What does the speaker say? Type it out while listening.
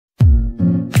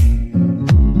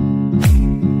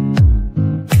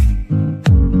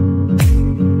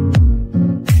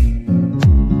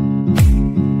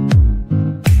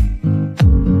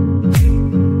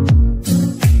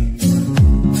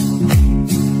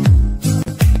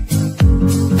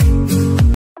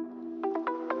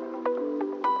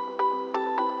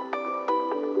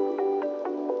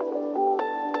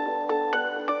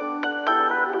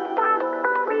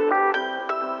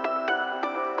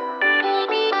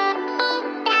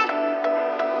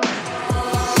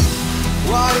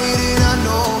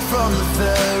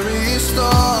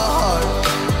start.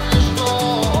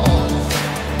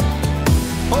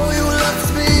 Oh, you left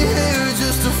me here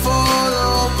just to fall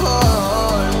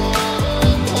apart.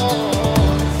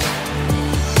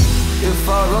 If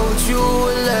I wrote you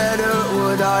a letter,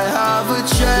 would I have a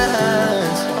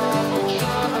chance?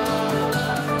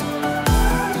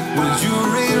 Would you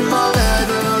read my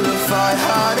letter if I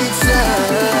had it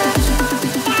sent?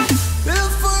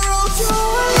 If I wrote you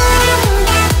a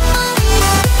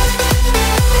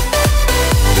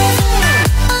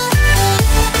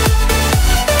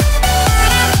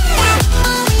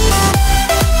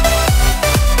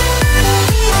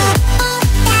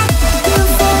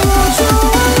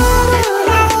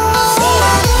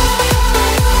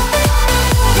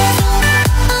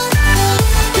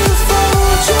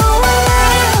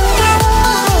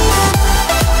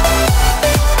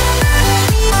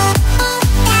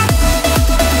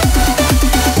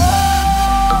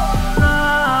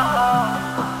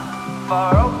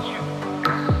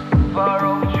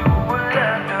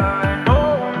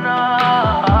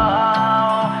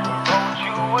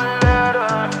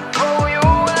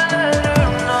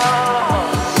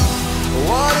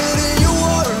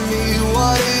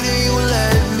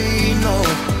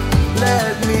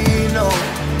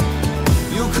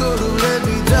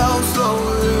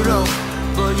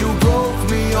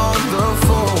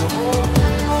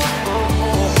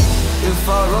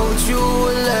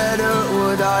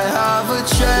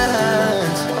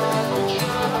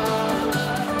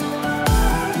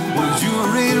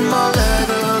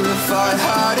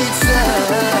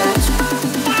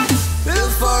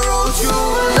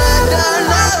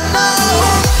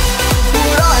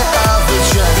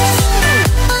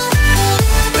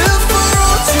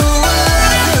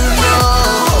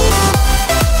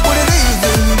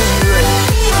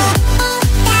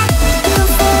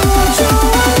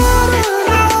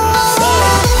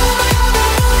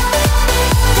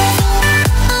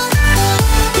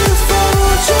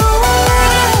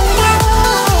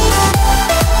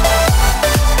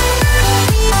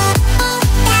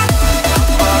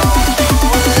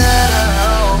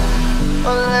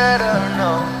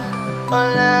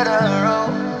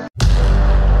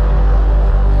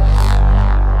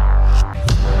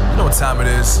time it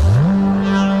is.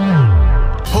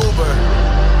 Hoover,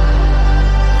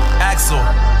 Axel,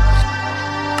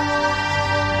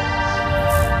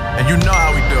 and you know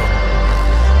how we do.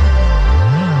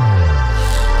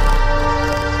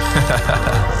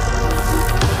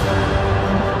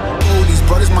 All these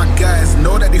brothers, my guys,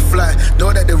 know that they fly,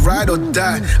 know that they ride or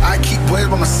die. I keep boys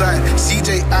by my side,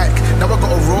 CJ Ike, now I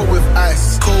gotta roll with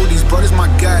ice. Cold, these brothers, my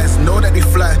guys, know that they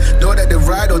fly, know that they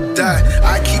ride or die.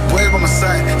 I keep boys by my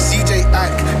side, CJ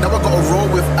Ike, now I gotta roll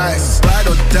with ice. Ride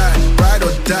or die, ride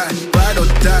or die, ride or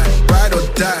die, ride or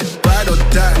die.